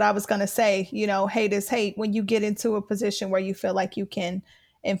is what I was going to say. You know, hate is hate. When you get into a position where you feel like you can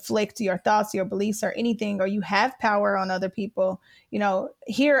inflict your thoughts, your beliefs, or anything, or you have power on other people, you know,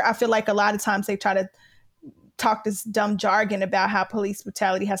 here I feel like a lot of times they try to talk this dumb jargon about how police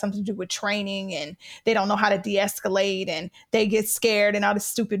brutality has something to do with training, and they don't know how to de-escalate, and they get scared, and all this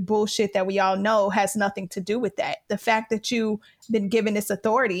stupid bullshit that we all know has nothing to do with that. The fact that you've been given this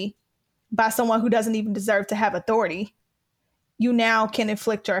authority by someone who doesn't even deserve to have authority, you now can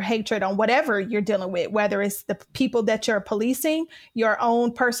inflict your hatred on whatever you're dealing with, whether it's the people that you're policing, your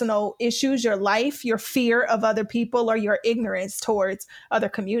own personal issues, your life, your fear of other people, or your ignorance towards other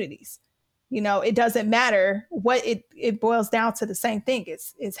communities. You know, it doesn't matter what it boils down to the same thing.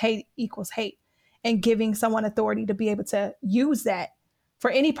 It's hate equals hate. And giving someone authority to be able to use that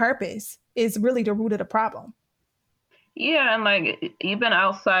for any purpose is really the root of the problem. Yeah, and like even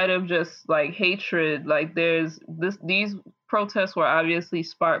outside of just like hatred, like these protests were obviously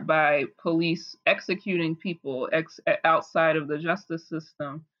sparked by police executing people outside of the justice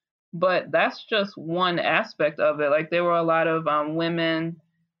system. But that's just one aspect of it. Like there were a lot of women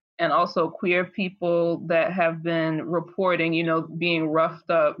and also queer people that have been reporting, you know, being roughed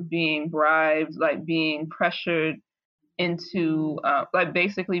up, being bribed, like being pressured into, like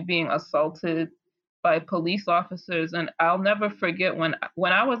basically being assaulted by police officers. And I'll never forget when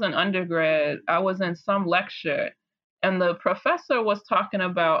I was an undergrad, I was in some lecture, and the professor was talking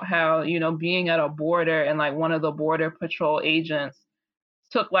about how, you know, being at a border, and like one of the border patrol agents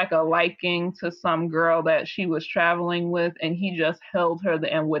took like a liking to some girl that she was traveling with, and he just held her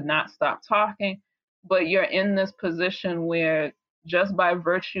and would not stop talking. But you're in this position where just by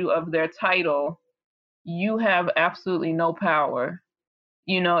virtue of their title, you have absolutely no power.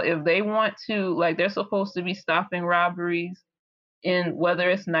 You know, if they want to, like, they're supposed to be stopping robberies in whether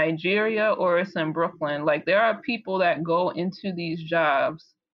it's Nigeria or it's in Brooklyn. Like, there are people that go into these jobs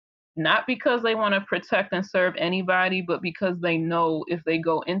not because they want to protect and serve anybody, but because they know if they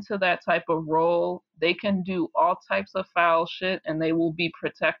go into that type of role, they can do all types of foul shit and they will be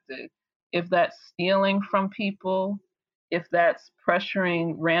protected. If that's stealing from people, if that's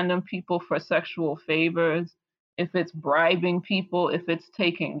pressuring random people for sexual favors, if it's bribing people, if it's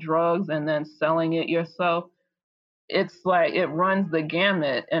taking drugs and then selling it yourself, it's like it runs the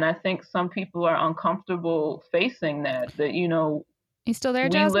gamut. And I think some people are uncomfortable facing that, you know, You still there, we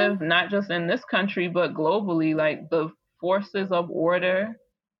Jasmine? live not just in this country, but globally. Like the forces of order,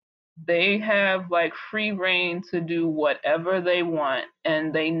 they have like free reign to do whatever they want.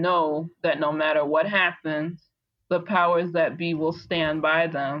 And they know that no matter what happens, the powers that be will stand by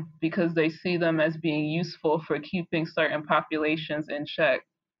them because they see them as being useful for keeping certain populations in check.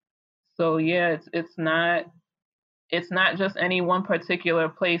 So yeah, it's not just any one particular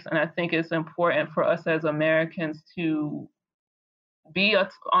place. And I think it's important for us as Americans to be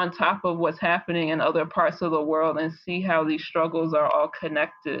on top of what's happening in other parts of the world and see how these struggles are all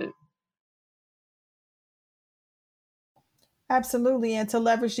connected. Absolutely. And to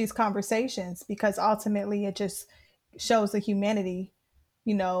leverage these conversations, because ultimately it just shows the humanity,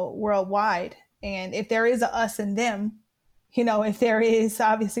 worldwide. And if there is a us and them, if there is,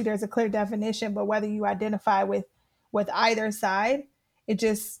 obviously there's a clear definition, but whether you identify with either side, it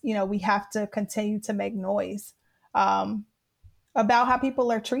just, we have to continue to make noise about how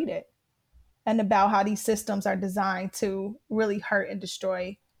people are treated and about how these systems are designed to really hurt and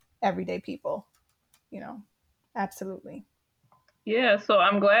destroy everyday people, absolutely. Yeah, so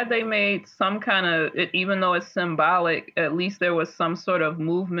I'm glad they made some kind of, even though it's symbolic, at least there was some sort of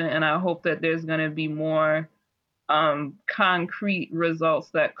movement, and I hope that there's going to be more concrete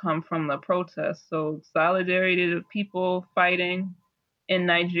results that come from the protests. So solidarity to people fighting in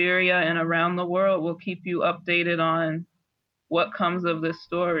Nigeria and around the world. We'll keep you updated on what comes of this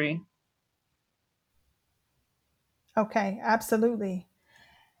story. Okay, absolutely.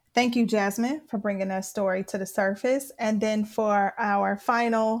 Thank you, Jasmine, for bringing that story to the surface. And then for our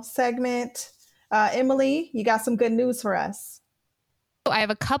final segment, Emily, you got some good news for us. I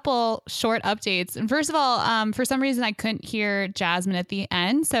have a couple short updates. And first of all, for some reason, I couldn't hear Jasmine at the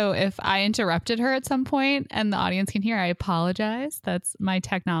end. So if I interrupted her at some point and the audience can hear, I apologize. That's my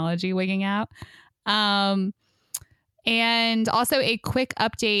technology wigging out. And also a quick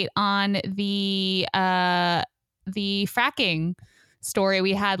update on the fracking story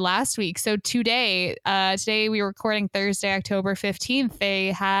we had last week. So today we were recording Thursday, October 15th.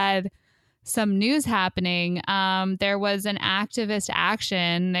 They had some news happening. There was an activist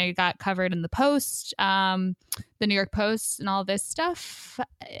action. They got covered in the Post, the New York Post and all this stuff.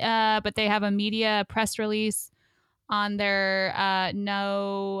 But they have a media press release on their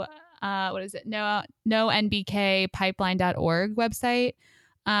NONBKpipeline.org website.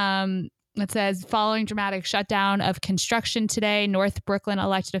 It says, following dramatic shutdown of construction today, North Brooklyn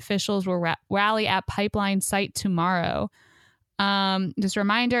elected officials will rally at pipeline site tomorrow. Just a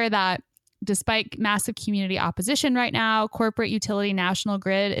reminder that despite massive community opposition right now, corporate utility National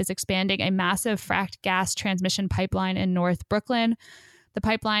Grid is expanding a massive fracked gas transmission pipeline in North Brooklyn. The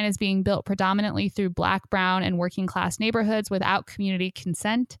pipeline is being built predominantly through Black, brown, and working class neighborhoods without community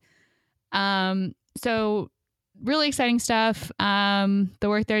consent. So really exciting stuff. The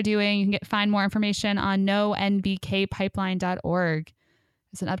work they're doing, you can find more information on nonbkpipeline.org.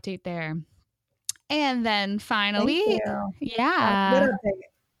 There's an update there. And then finally, yeah.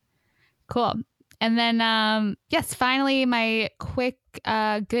 Cool. And then, finally, my quick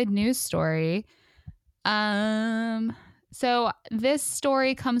good news story. So this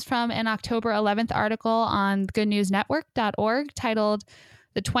story comes from an October 11th article on goodnewsnetwork.org titled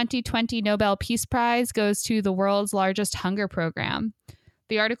 "The 2020 Nobel Peace Prize Goes to the World's Largest Hunger Program."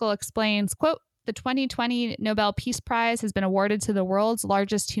 The article explains, quote, "The 2020 Nobel Peace Prize has been awarded to the world's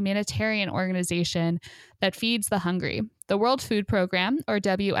largest humanitarian organization that feeds the hungry. The World Food Program, or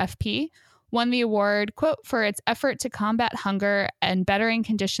WFP, won the award, quote, for its effort to combat hunger and bettering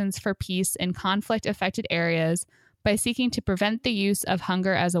conditions for peace in conflict-affected areas by seeking to prevent the use of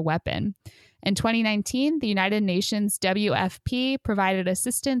hunger as a weapon. In 2019, the United Nations WFP provided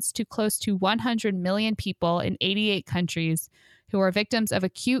assistance to close to 100 million people in 88 countries who are victims of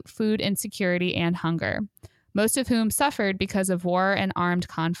acute food insecurity and hunger, most of whom suffered because of war and armed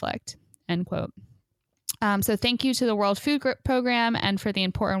conflict," end quote. So thank you to the World Food Program and for the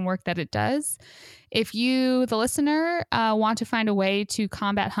important work that it does. If you, the listener, want to find a way to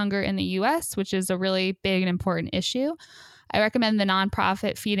combat hunger in the U.S., which is a really big and important issue, I recommend the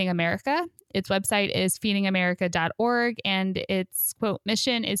nonprofit Feeding America. Its website is feedingamerica.org, and its, quote,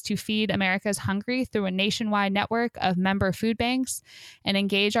 mission is to feed America's hungry through a nationwide network of member food banks and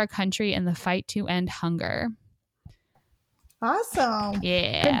engage our country in the fight to end hunger. Awesome.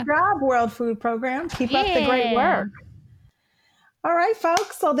 Yeah. Good job, World Food Program. Keep up the great work. All right,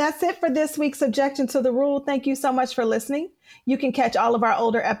 folks. So that's it for this week's Objection to the Rule. Thank you so much for listening. You can catch all of our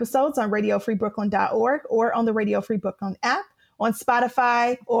older episodes on radiofreebrooklyn.org or on the Radio Free Brooklyn app, on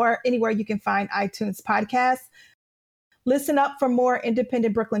Spotify, or anywhere you can find iTunes podcasts. Listen up for more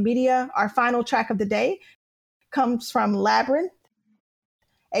independent Brooklyn media. Our final track of the day comes from Labyrinth,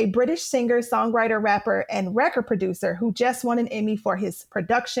 a British singer, songwriter, rapper, and record producer who just won an Emmy for his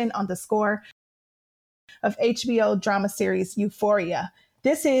production on the score of HBO drama series Euphoria.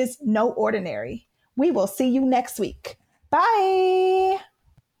 This is No Ordinary. We will see you next week. Bye.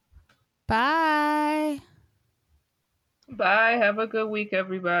 Bye. Bye. Have a good week,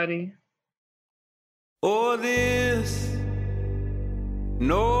 everybody. Oh, this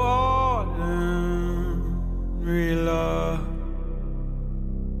no ordinary love.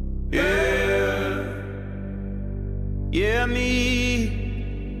 Yeah, me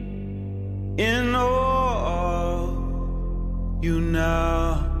in awe of you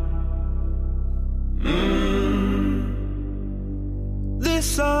now.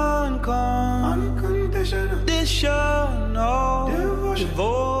 This unconditional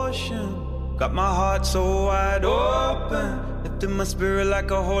devotion got my heart so wide open, lifting my spirit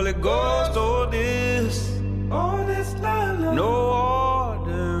like a Holy Ghost. Oh, this love, no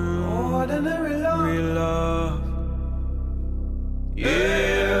ordinary love. Yeah.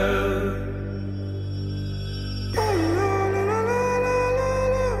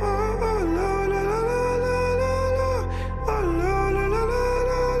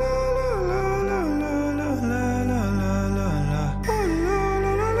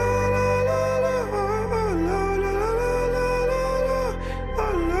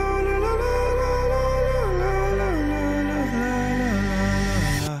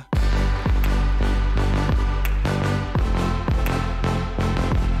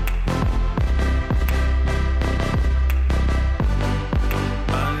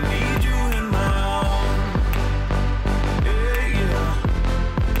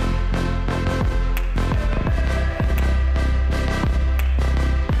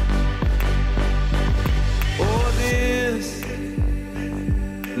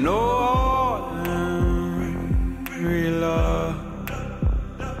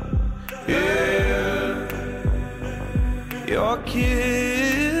 Your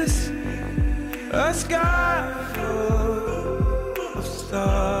kiss, a sky full of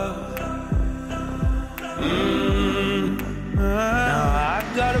stars. Now I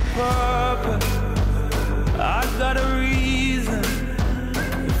got a purpose, I got a reason.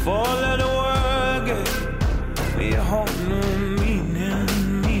 Before let the world get me a whole new meaning.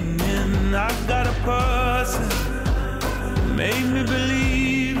 I got a person who made me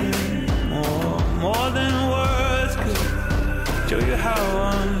believe in more than words could. Show you how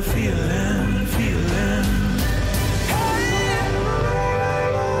I'm feeling.